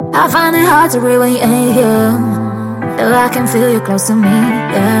I find it hard to breathe when you ain't here. Though I can feel you close to me,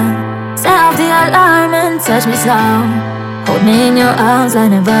 yeah. Set off the alarm and touch me slow. Hold me in your arms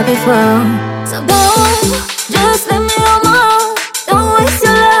like never before. So go